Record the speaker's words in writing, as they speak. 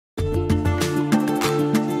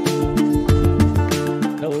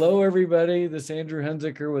everybody. This is Andrew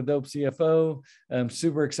Hunziker with Dope CFO. I'm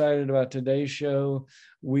super excited about today's show.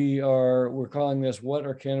 We're calling this "What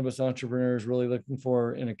Are Cannabis Entrepreneurs Really Looking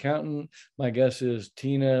For in Accountant?" My guest is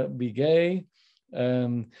Tina Begay.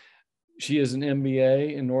 She is an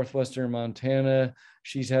MBA in Northwestern Montana.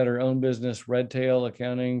 She's had her own business, Redtail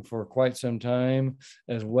Accounting, for quite some time,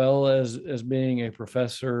 as well as being a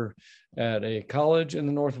professor at a college in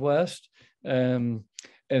the Northwest. And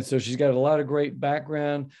so she's got a lot of great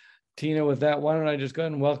background. Tina, with that, why don't I just go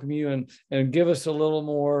ahead and welcome you and give us a little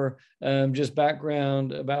more just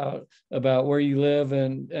background about where you live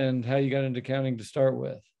and how you got into accounting to start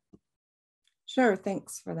with. Sure,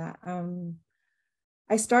 thanks for that.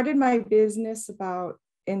 I started my business about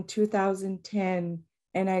in 2010,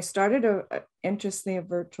 and I started interestingly, a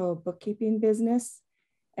virtual bookkeeping business.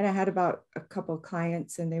 And I had about a couple of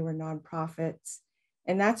clients, and they were nonprofits.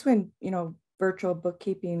 And that's when, virtual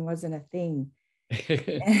bookkeeping wasn't a thing.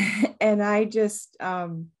 And I just,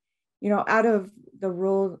 out of the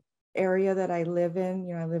rural area that I live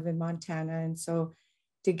in, I live in Montana. And so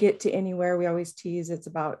to get to anywhere, we always tease it's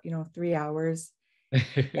about, 3 hours.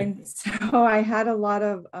 And so I had a lot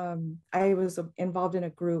of, I was involved in a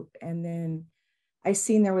group, and then I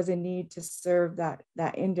seen there was a need to serve that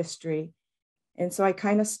industry. And so I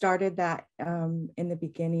kind of started that in the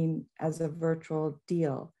beginning as a virtual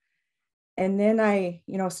deal. And then I,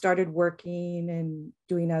 started working and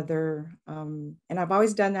doing other, and I've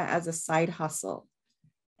always done that as a side hustle.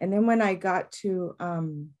 And then when I got to,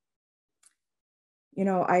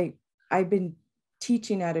 I've been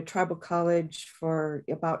teaching at a tribal college for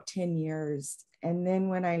about 10 years. And then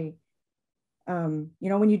when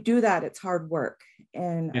when you do that, it's hard work.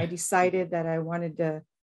 And I decided that I wanted to,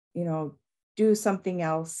 do something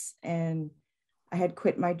else. And I had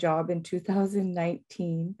quit my job in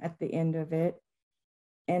 2019 at the end of it.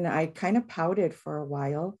 And I kind of pouted for a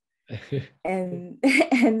while. and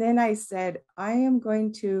then I said, I am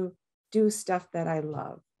going to do stuff that I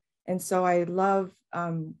love. And so I love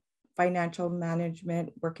financial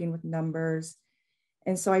management, working with numbers.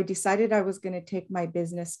 And so I decided I was going to take my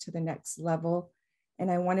business to the next level.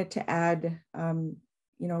 And I wanted to add,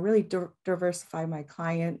 really diversify my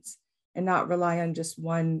clients and not rely on just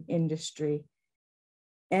one industry.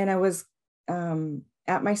 And I was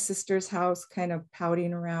at my sister's house, kind of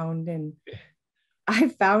pouting around, and I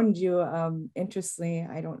found you, interestingly,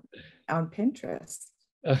 on Pinterest.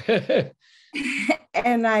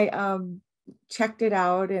 And I checked it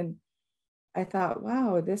out, and I thought,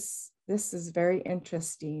 wow, this is very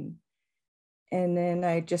interesting. And then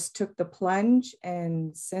I just took the plunge,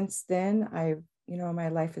 and since then, my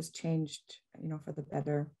life has changed, for the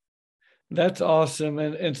better. That's awesome.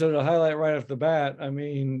 And so to highlight right off the bat, I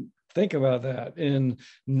mean, think about that in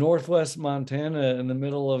Northwest Montana, in the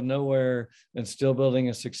middle of nowhere, and still building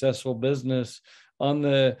a successful business. In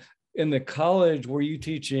the college, were you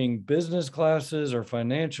teaching business classes or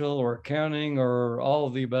financial or accounting or all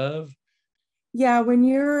of the above? Yeah, when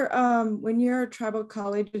you're a tribal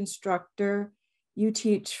college instructor, you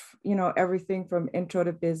teach, everything from intro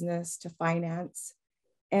to business to finance.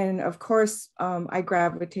 And of course, I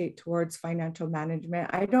gravitate towards financial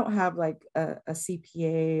management. I don't have like a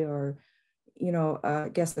CPA or, I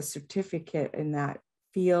guess a certificate in that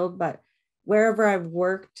field, but wherever I've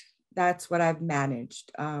worked, that's what I've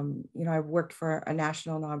managed. I've worked for a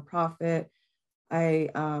national nonprofit. I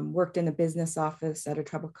worked in the business office at a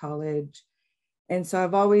tribal college. And so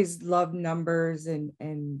I've always loved numbers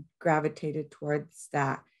and gravitated towards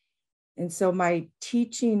that. And so my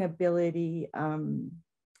teaching ability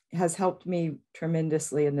has helped me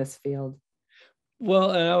tremendously in this field.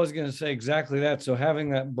 Well, and I was going to say exactly that. So having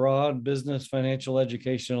that broad business financial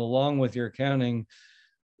education along with your accounting,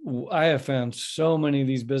 I have found so many of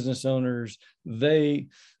these business owners, in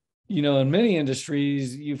many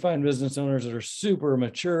industries, you find business owners that are super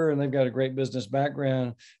mature and they've got a great business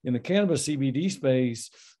background. In the cannabis CBD space,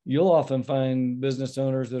 you'll often find business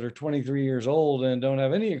owners that are 23 years old and don't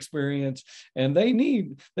have any experience, and they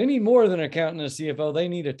need more than an accountant and a CFO. They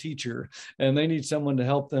need a teacher, and they need someone to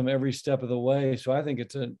help them every step of the way. So I think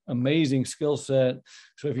it's an amazing skill set.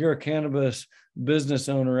 So if you're a cannabis business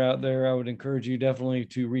owner out there, I would encourage you definitely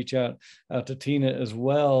to reach out to Tina as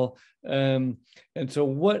well. And so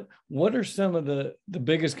what are some of the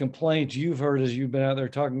biggest complaints you've heard as you've been out there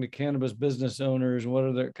talking to cannabis business owners? What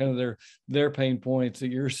are their pain points that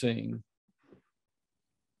you're seeing?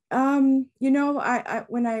 I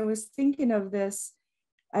when I was thinking of this,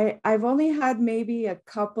 I've only had maybe a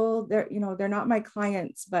couple. They're not my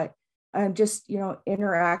clients, but I'm just,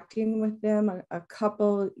 interacting with them. A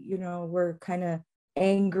couple, were kind of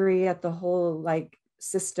angry at the whole like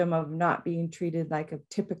system of not being treated like a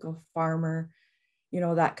typical farmer,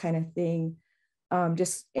 that kind of thing.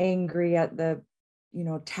 Just angry at the,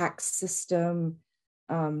 tax system,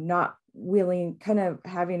 not willing, kind of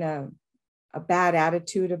having a bad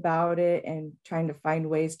attitude about it and trying to find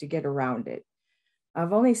ways to get around it.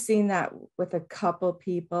 I've only seen that with a couple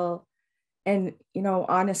people. And,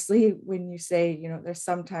 honestly, when you say, there's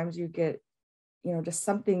sometimes you get, just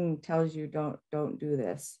something tells you don't do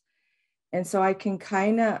this. And so I can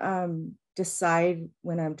kind of decide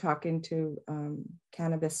when I'm talking to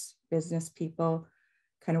cannabis business people,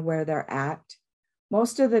 kind of where they're at.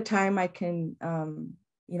 Most of the time I can,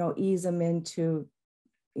 ease them into,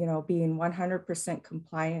 being 100%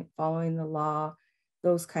 compliant, following the law,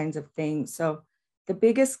 those kinds of things. So the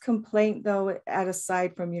biggest complaint, though,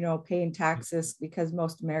 aside from, paying taxes, because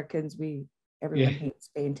most Americans, everyone hates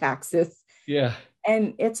paying taxes. Yeah.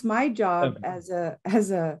 And it's my job as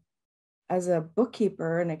a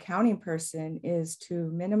bookkeeper, an accounting person, is to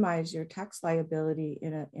minimize your tax liability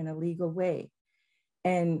in a legal way,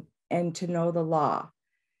 and to know the law.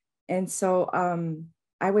 And so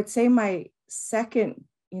I would say my second,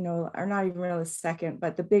 or not even really second,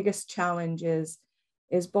 but the biggest challenge is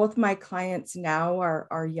both my clients now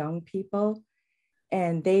are young people,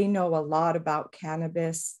 and they know a lot about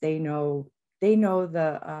cannabis. They know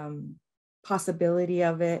the possibility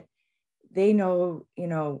of it. They know,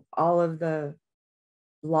 all of the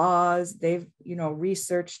laws. They've,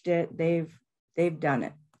 researched it. They've done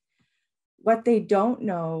it. What they don't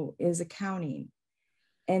know is accounting,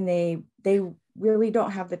 and they really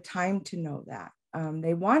don't have the time to know that.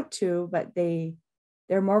 They want to, but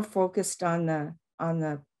they're more focused on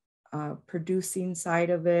the producing side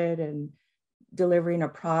of it and delivering a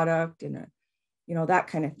product and that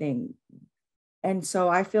kind of thing. And so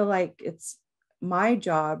I feel like it's my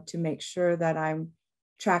job to make sure that I'm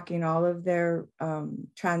tracking all of their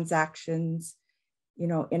transactions,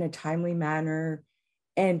 in a timely manner,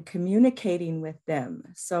 and communicating with them.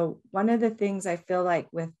 So one of the things I feel like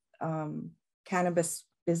with cannabis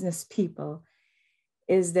business people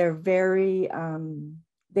is they're very,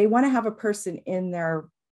 they want to have a person in their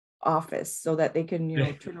office so that they can,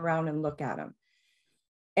 turn around and look at them.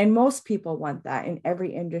 And most people want that in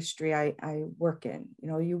every industry I work in.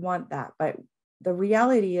 You want that. But the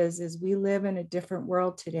reality is we live in a different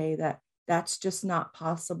world today that's just not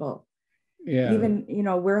possible. Yeah. Even,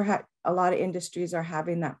 a lot of industries are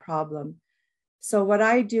having that problem. So what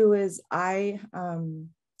I do is I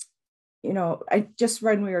just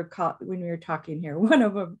when we were talking here, one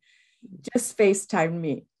of them just FaceTimed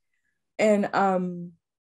me, and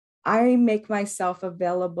I make myself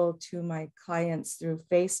available to my clients through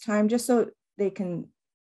FaceTime, just so they can,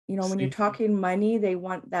 when you're talking money, they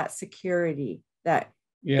want that security that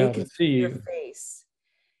they can see your face.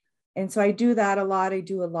 And so I do that a lot. I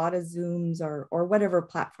do a lot of Zooms or whatever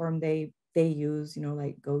platform they use,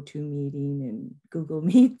 like GoToMeeting and Google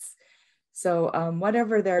Meets. So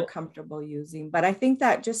whatever they're comfortable using. But I think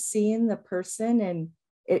that just seeing the person, and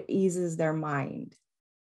it eases their mind.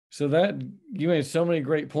 So that you made so many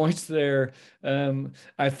great points there.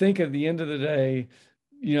 I think at the end of the day,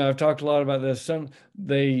 I've talked a lot about this.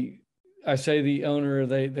 I say the owner,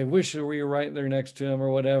 they wish that we were right there next to them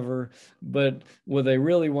or whatever, but what they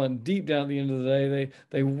really want deep down at the end of the day,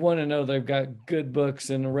 they want to know they've got good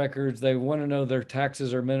books and records. They want to know their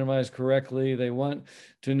taxes are minimized correctly. They want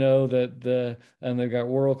to know that they've got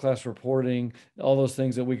world-class reporting, all those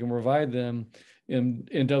things that we can provide them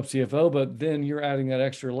in Dope CFO. But then you're adding that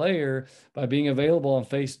extra layer by being available on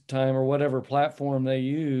FaceTime or whatever platform they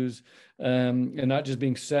use, and not just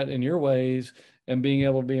being set in your ways, and being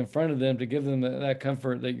able to be in front of them to give them that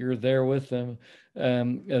comfort that you're there with them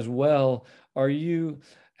as well.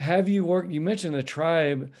 Have you worked, you mentioned the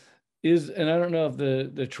tribe and I don't know if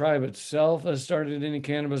the tribe itself has started any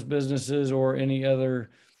cannabis businesses or any other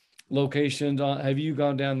locations. Have you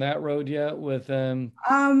gone down that road yet with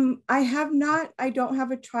I have not. I don't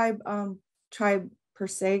have a tribe per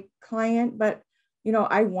se client, but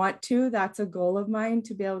I want to. That's a goal of mine,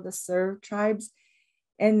 to be able to serve tribes.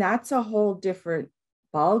 And that's a whole different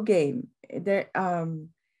ball game. There,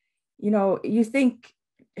 you think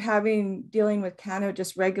dealing with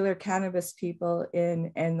just regular cannabis people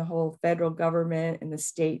and the whole federal government and the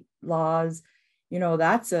state laws,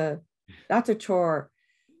 that's a chore.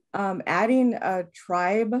 Adding a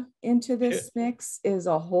tribe into this mix is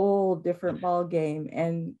a whole different ball game.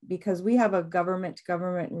 And because we have a government to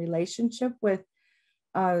government relationship with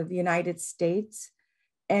the United States,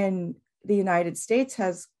 and the United States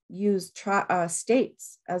has used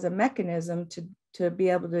states as a mechanism to be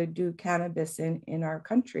able to do cannabis in our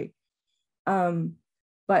country. But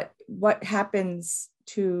But what happens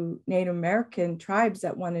to Native American tribes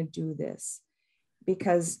that want to do this?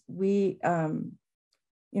 Because we,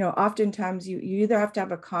 oftentimes you either have to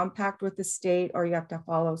have a compact with the state or you have to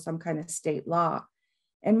follow some kind of state law.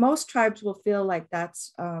 And most tribes will feel like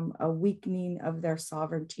that's a weakening of their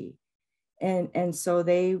sovereignty. And so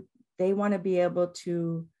they want to be able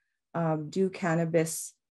to do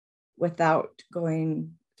cannabis without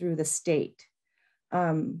going through the state.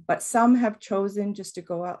 But some have chosen just to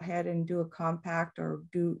go out ahead and do a compact or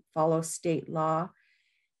follow state law.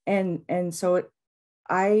 And so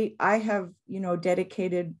I have,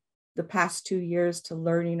 dedicated the past 2 years to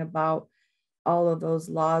learning about all of those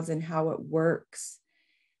laws and how it works.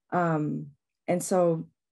 And so,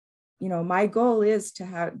 my goal is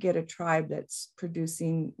to get a tribe that's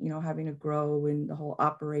producing, having a grow in the whole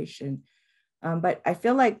operation. But I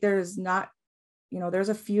feel like there's not, there's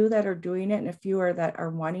a few that are doing it and a few that are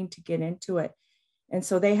wanting to get into it. And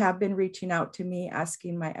so they have been reaching out to me,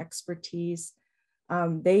 asking my expertise.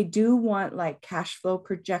 They do want like cash flow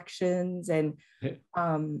projections. And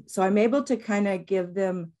so I'm able to kind of give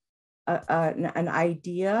them an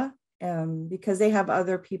idea because they have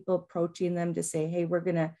other people approaching them to say, hey, we're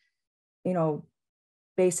going to,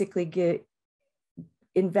 basically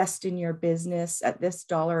invest in your business at this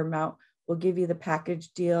dollar amount. We'll give you the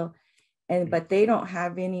package deal. But they don't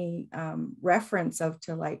have any reference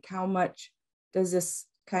to like, how much does this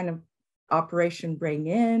kind of operation bring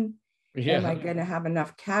in? Yeah. Am I going to have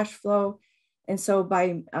enough cash flow? And so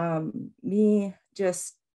by me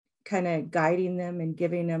just kind of guiding them and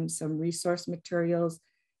giving them some resource materials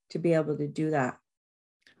to be able to do that.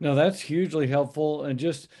 No, that's hugely helpful. And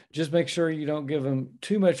just make sure you don't give them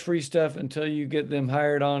too much free stuff until you get them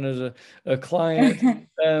hired on as a client.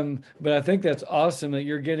 But I think that's awesome that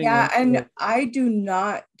you're getting them. And I do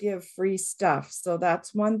not give free stuff. So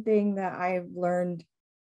that's one thing that I've learned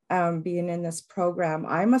being in this program.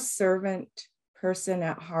 I'm a servant person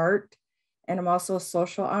at heart, and I'm also a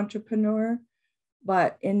social entrepreneur.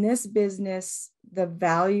 But in this business, the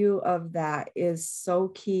value of that is so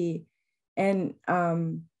key. And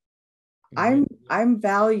I'm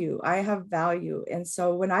value. I have value. And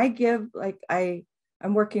so when I give, like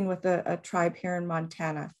I'm working with a tribe here in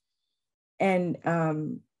Montana, and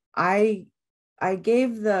I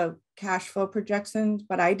gave the cash flow projections,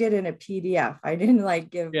 but I did in a PDF. I didn't like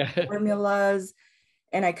give formulas,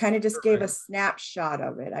 and I kind of just gave a snapshot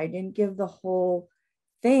of it. I didn't give the whole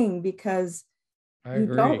thing because you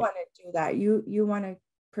don't want to do that. You want to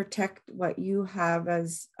protect what you have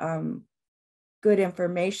as good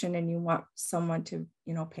information, and you want someone to,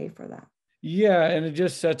 pay for that. Yeah. And it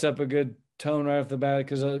just sets up a good tone right off the bat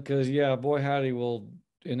because yeah, boy, howdy,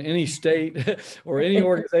 in any state or any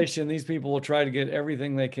organization, these people will try to get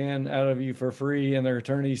everything they can out of you for free, and their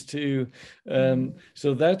attorneys too.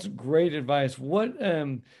 So that's great advice.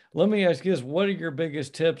 Let me ask you this, what are your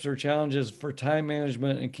biggest tips or challenges for time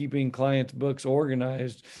management and keeping clients' books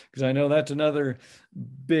organized? Because I know that's another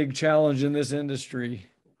big challenge in this industry.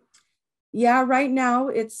 Yeah, right now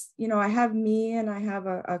it's, I have me and I have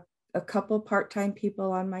a couple part-time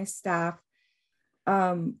people on my staff.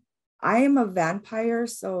 I am a vampire,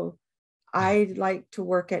 so I like to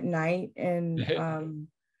work at night, and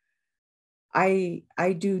I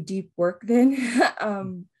do deep work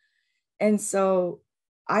then. And so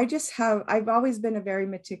I've always been a very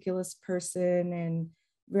meticulous person and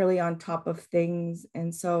really on top of things.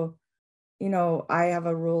 And so, I have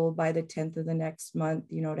a rule by the 10th of the next month,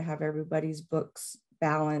 to have everybody's books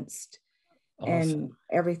balanced. Awesome. And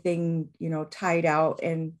everything, tied out.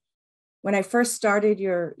 And when I first started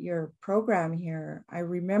your program here, I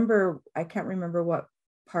can't remember what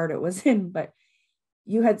part it was in, but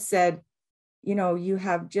you had said, you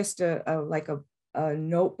have just a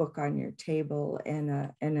notebook on your table,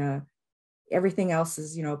 and everything else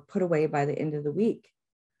is, put away by the end of the week.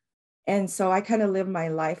 And so I kind of live my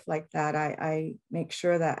life like that. I make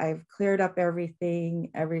sure that I've cleared up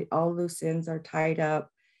everything, all loose ends are tied up,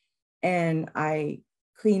 and I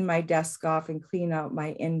clean my desk off and clean out my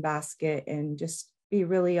in basket and just be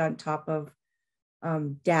really on top of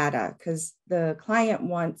data, because the client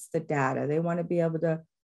wants the data. They want to be able to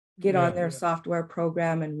get on their software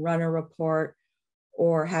program and run a report,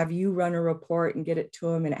 or have you run a report and get it to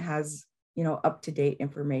them, and it has, up-to-date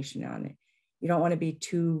information on it. You don't want to be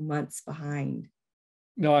 2 months behind.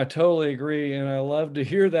 No, I totally agree. And I love to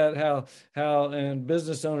hear that, and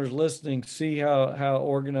business owners listening see how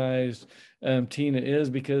organized Tina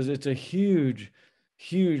is, because it's a huge,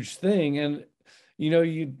 huge thing. And,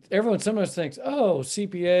 everyone sometimes thinks, oh,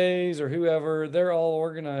 CPAs or whoever, they're all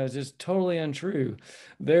organized. It's totally untrue.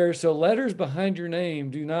 So letters behind your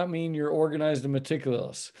name do not mean you're organized and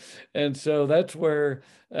meticulous. And so that's where,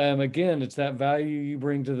 again, it's that value you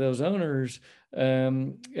bring to those owners.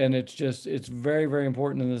 And it's very, very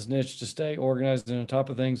important in this niche to stay organized and on top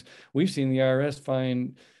of things. We've seen the IRS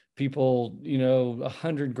find people,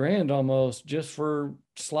 100 grand almost just for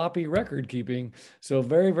sloppy record keeping. So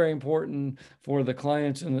very, very important for the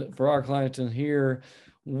clients and for our clients in here.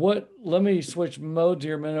 Let me switch modes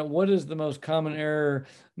here a minute. What is the most common error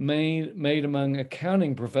made among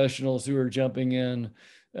accounting professionals who are jumping in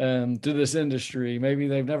to this industry? Maybe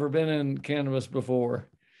they've never been in cannabis before.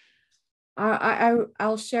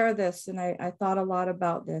 I'll share this, and I thought a lot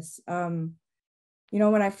about this.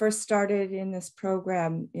 When I first started in this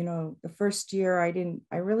program, the first year I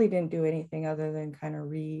really didn't do anything other than kind of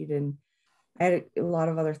read, and I had a lot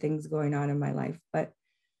of other things going on in my life. But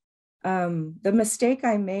the mistake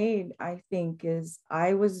I made, I think, is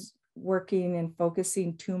I was working and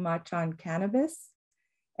focusing too much on cannabis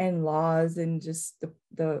and laws and just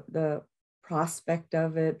the prospect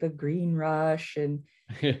of it, the green rush, and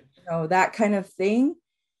that kind of thing.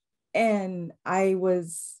 And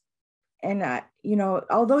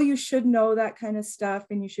although you should know that kind of stuff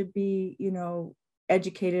and you should be,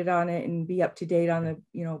 educated on it and be up to date on the,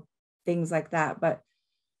 things like that. But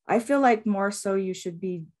I feel like more so you should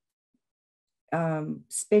be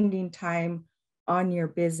spending time on your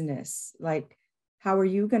business. Like, how are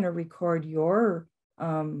you going to record your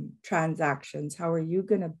transactions? How are you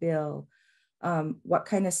going to bill? What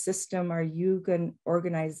kind of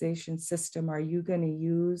organization system are you going to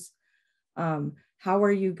use? How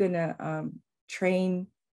are you going to train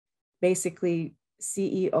basically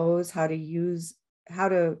CEOs because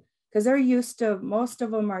most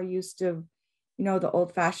of them are used to, the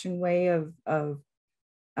old fashioned way of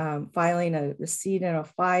filing a receipt in a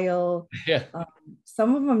file. Yeah.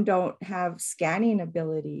 Some of them don't have scanning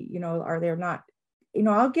ability, or they're not,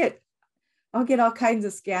 I'll get all kinds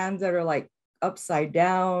of scans that are like upside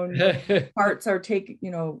down, parts are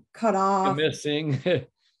cut off. Missing.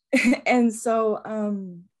 And so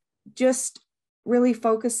just really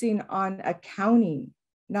focusing on accounting,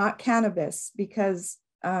 not cannabis, because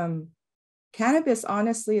cannabis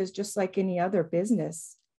honestly is just like any other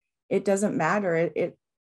business. It doesn't matter.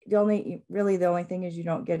 The only thing is you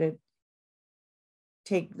don't get to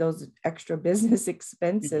take those extra business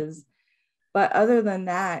expenses. But other than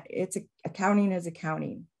that, accounting is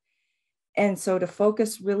accounting. And so to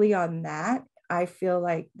focus really on that, I feel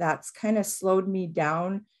like that's kind of slowed me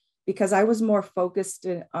down, because I was more focused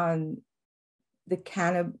on the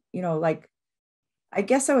I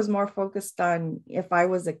guess I was more focused on if I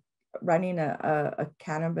was running a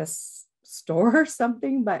cannabis store or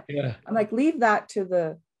something, but Yeah. I'm like, leave that to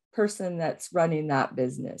the person that's running that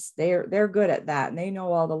business. They're good at that and they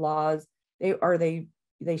know all the laws.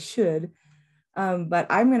 They should. But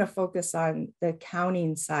I'm going to focus on the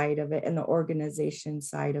accounting side of it and the organization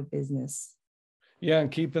side of business. Yeah,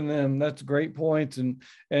 and keeping them, that's great points,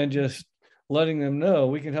 and just letting them know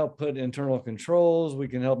we can help put internal controls, we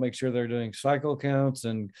can help make sure they're doing cycle counts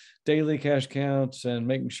and daily cash counts and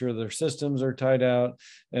making sure their systems are tied out.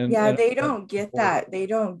 And they don't get that. They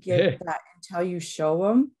don't get that until you show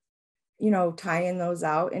them, tying those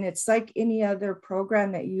out. And it's like any other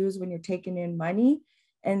program that you use when you're taking in money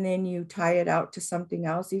and then you tie it out to something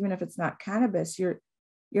else, even if it's not cannabis.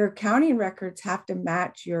 Your accounting records have to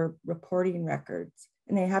match your reporting records,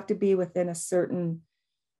 and they have to be within a certain,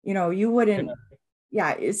 you wouldn't,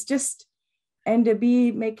 it's just, and to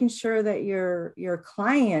be making sure that your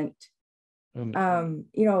client,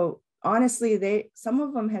 honestly, some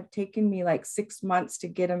of them have taken me like 6 months to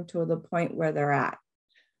get them to the point where they're at.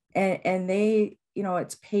 And they,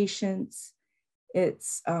 it's patience,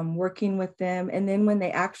 it's working with them. And then when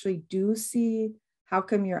they actually do see, how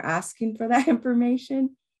come you're asking for that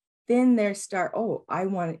information? Then they start, oh, I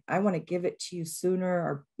want to give it to you sooner,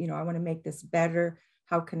 or, I want to make this better.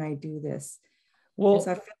 How can I do this? Well, and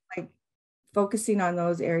so I feel like focusing on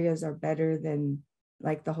those areas are better than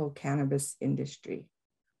like the whole cannabis industry.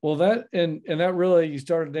 Well, that really, you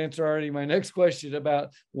started to answer already my next question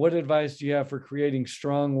about what advice do you have for creating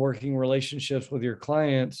strong working relationships with your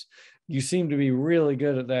clients? You seem to be really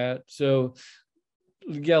good at that. So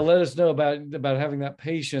yeah, let us know about having that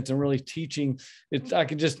patience and really teaching it. I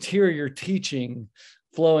can just hear your teaching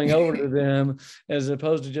flowing over to them, as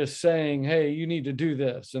opposed to just saying, hey, you need to do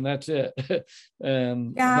this and that's it. I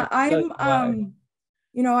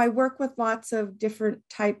work with lots of different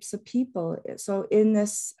types of people. So in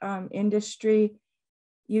this industry,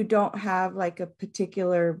 you don't have like a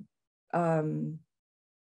particular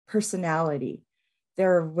personality.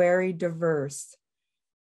 They're very diverse.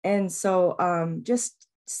 And so just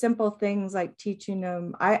simple things like teaching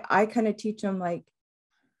them, I kind of teach them like,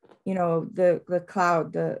 the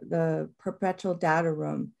cloud, the perpetual data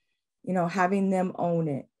room, having them own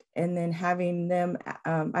it. And then having them,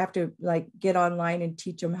 I have to like get online and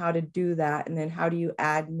teach them how to do that. And then how do you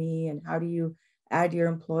add me, and how do you add your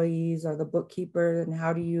employees or the bookkeeper, and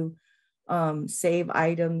how do you save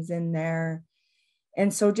items in there.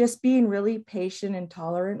 And so just being really patient and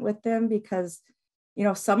tolerant with them, because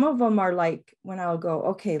some of them are like, when I'll go,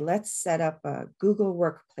 okay, let's set up a Google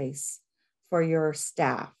Workplace for your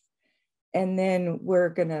staff. And then we're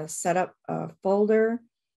going to set up a folder.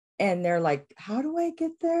 And they're like, how do I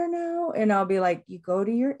get there now? And I'll be like, you go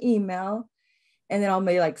to your email. And then I'll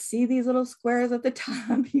be like, see these little squares at the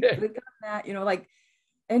top. You click on that, like,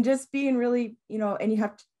 and just being really, and you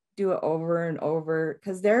have to do it over and over,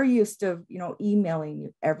 because they're used to, emailing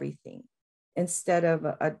you everything instead of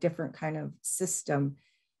a different kind of system.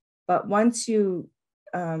 But once you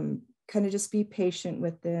kind of just be patient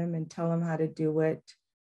with them and tell them how to do it.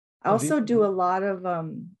 I also do a lot of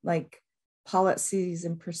like policies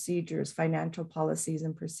and procedures, financial policies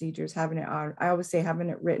and procedures, having it on, I always say having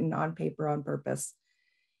it written on paper on purpose.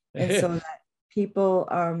 And so that people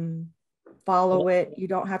follow it. You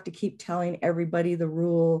don't have to keep telling everybody the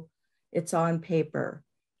rule. It's on paper.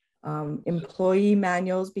 Employee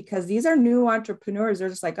manuals, because these are new entrepreneurs. They're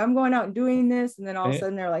just like, I'm going out and doing this. And then all of a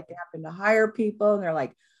sudden they're like, they happen to hire people. And they're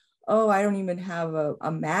like, oh, I don't even have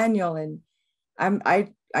a manual. And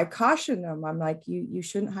I caution them. I'm like, you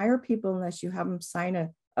shouldn't hire people unless you have them sign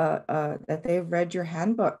that they've read your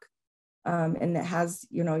handbook, and that has,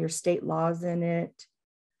 your state laws in it.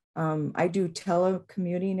 I do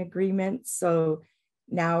telecommuting agreements. So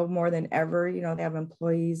now more than ever, they have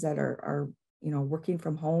employees that are working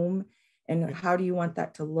from home. And how do you want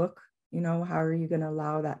that to look? How are you going to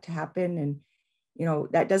allow that to happen? And,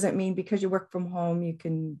 that doesn't mean because you work from home, you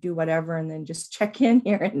can do whatever and then just check in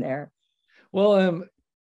here and there. Well,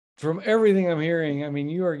 from everything I'm hearing, I mean,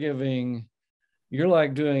 you're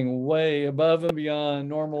like doing way above and beyond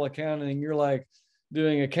normal accounting. You're like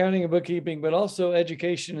doing accounting and bookkeeping, but also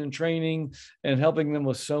education and training and helping them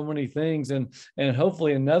with so many things. And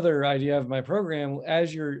hopefully another idea of my program,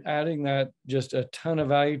 as you're adding that, just a ton of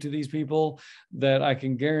value to these people, that I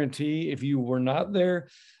can guarantee if you were not there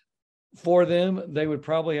for them, they would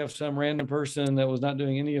probably have some random person that was not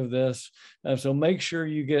doing any of this. So make sure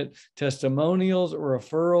you get testimonials or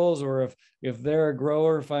referrals, or if they're a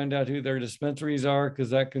grower, find out who their dispensaries are, because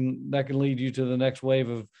that can lead you to the next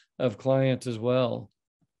wave of clients as well.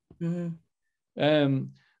 Mm-hmm.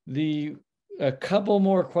 A couple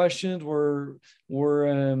more questions. We're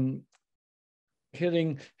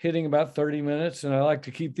hitting about 30 minutes, and I like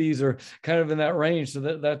to keep these are kind of in that range. So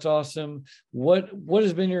that's awesome. What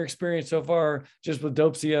has been your experience so far just with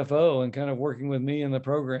Dope CFO and kind of working with me in the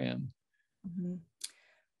program? Mm-hmm.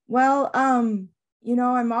 Well, I'm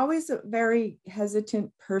always a very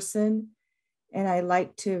hesitant person, and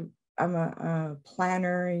I'm a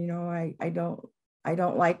planner, I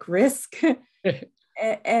don't like risk.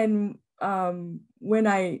 and when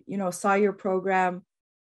I, saw your program,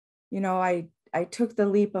 I took the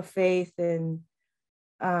leap of faith. And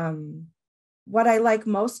what I like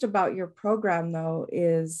most about your program, though,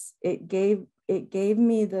 is it gave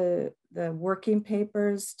me the working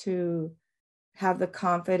papers to have the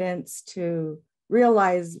confidence to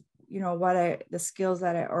realize, the skills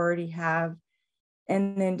that I already have,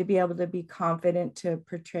 and then to be able to be confident to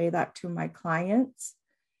portray that to my clients.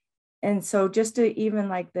 And so just to even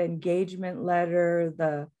like the engagement letter,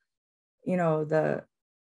 the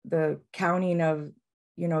counting of,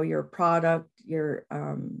 your product, your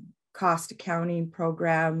cost accounting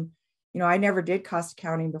program. I never did cost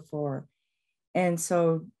accounting before. And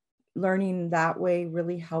so learning that way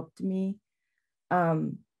really helped me.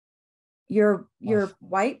 Your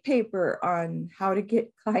white paper on how to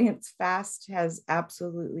get clients fast has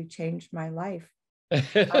absolutely changed my life.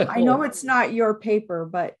 I know it's not your paper,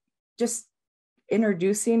 but just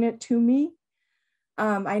introducing it to me,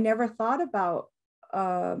 I never thought about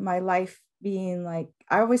my life being like,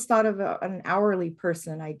 I always thought of an hourly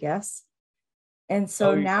person, I guess. And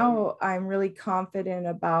so now I'm really confident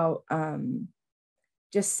about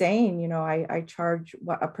just saying, I charge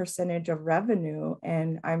a percentage of revenue,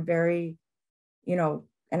 and I'm very, and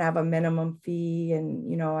I have a minimum fee,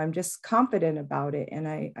 and, I'm just confident about it, and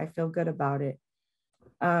I feel good about it.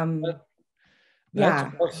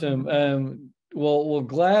 That's awesome. Well,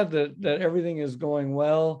 glad that everything is going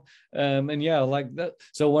well. And yeah, like that.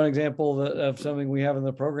 So one example of something we have in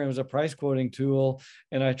the program is a price quoting tool.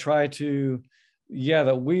 And I try to yeah,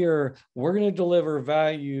 that we're going to deliver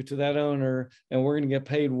value to that owner and we're going to get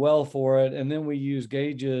paid well for it. And then we use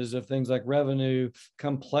gauges of things like revenue,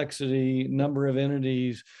 complexity, number of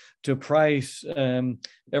entities to price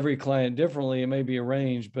every client differently. It may be a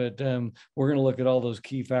range, but we're going to look at all those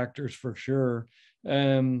key factors for sure.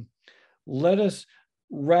 Let us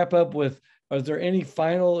wrap up with, is there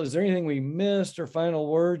anything we missed or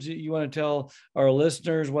final words that you want to tell our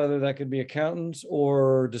listeners, whether that could be accountants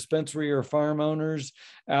or dispensary or farm owners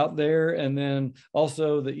out there? And then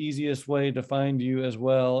also the easiest way to find you as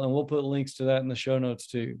well. And we'll put links to that in the show notes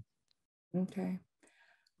too. Okay.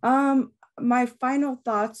 My final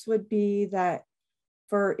thoughts would be that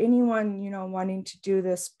for anyone, wanting to do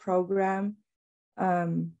this program,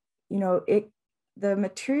 the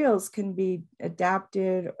materials can be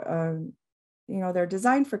adapted. They're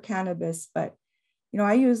designed for cannabis, but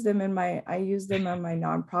I use them on my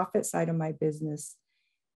nonprofit side of my business,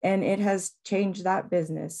 and it has changed that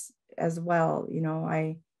business as well.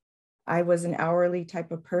 I was an hourly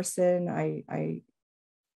type of person. I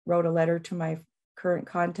wrote a letter to my current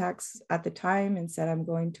contacts at the time and said, I'm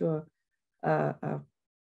going to a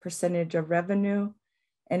percentage of revenue,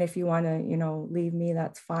 and if you want to leave me,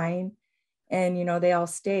 that's fine. And they all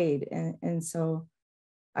stayed, and so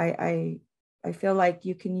I feel like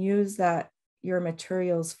you can use your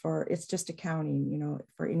materials it's just accounting,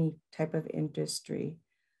 for any type of industry.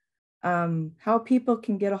 How people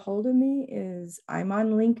can get a hold of me is I'm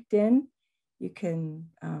on LinkedIn. You can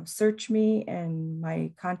search me, and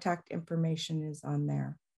my contact information is on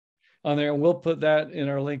there. And we'll put that in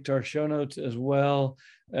our link to our show notes as well.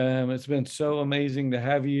 It's been so amazing to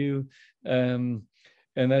have you.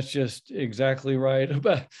 And that's just exactly right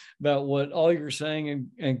about what all you're saying,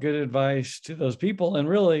 and good advice to those people. And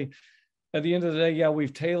really, at the end of the day, yeah,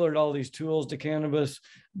 we've tailored all these tools to cannabis,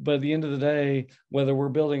 but at the end of the day, whether we're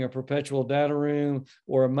building a perpetual data room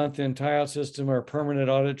or a month-end tie-out system or a permanent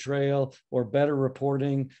audit trail or better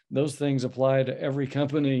reporting, those things apply to every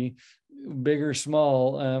company, big or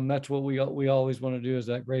small. That's what we always want to do, is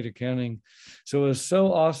that great accounting. So it was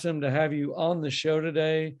so awesome to have you on the show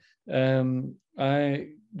today. I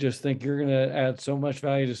just think you're going to add so much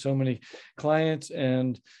value to so many clients.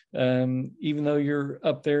 And even though you're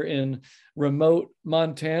up there in remote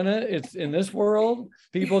Montana, it's in this world,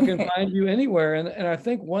 people can find you anywhere. And I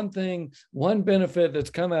think one benefit that's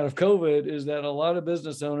come out of COVID is that a lot of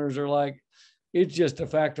business owners are like, it's just a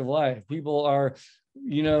fact of life. People are,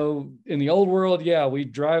 in the old world, yeah, we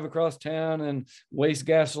drive across town and waste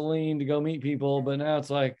gasoline to go meet people. But now it's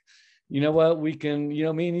like, you know what, we can, me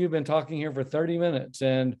and you have been talking here for 30 minutes,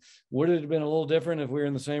 and would it have been a little different if we were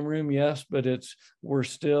in the same room? Yes, but this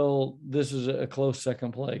is a close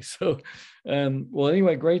second place. So, well,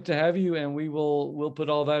 anyway, great to have you. And we'll put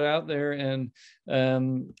all that out there, and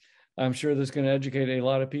I'm sure this is going to educate a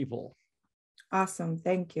lot of people. Awesome.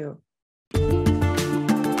 Thank you.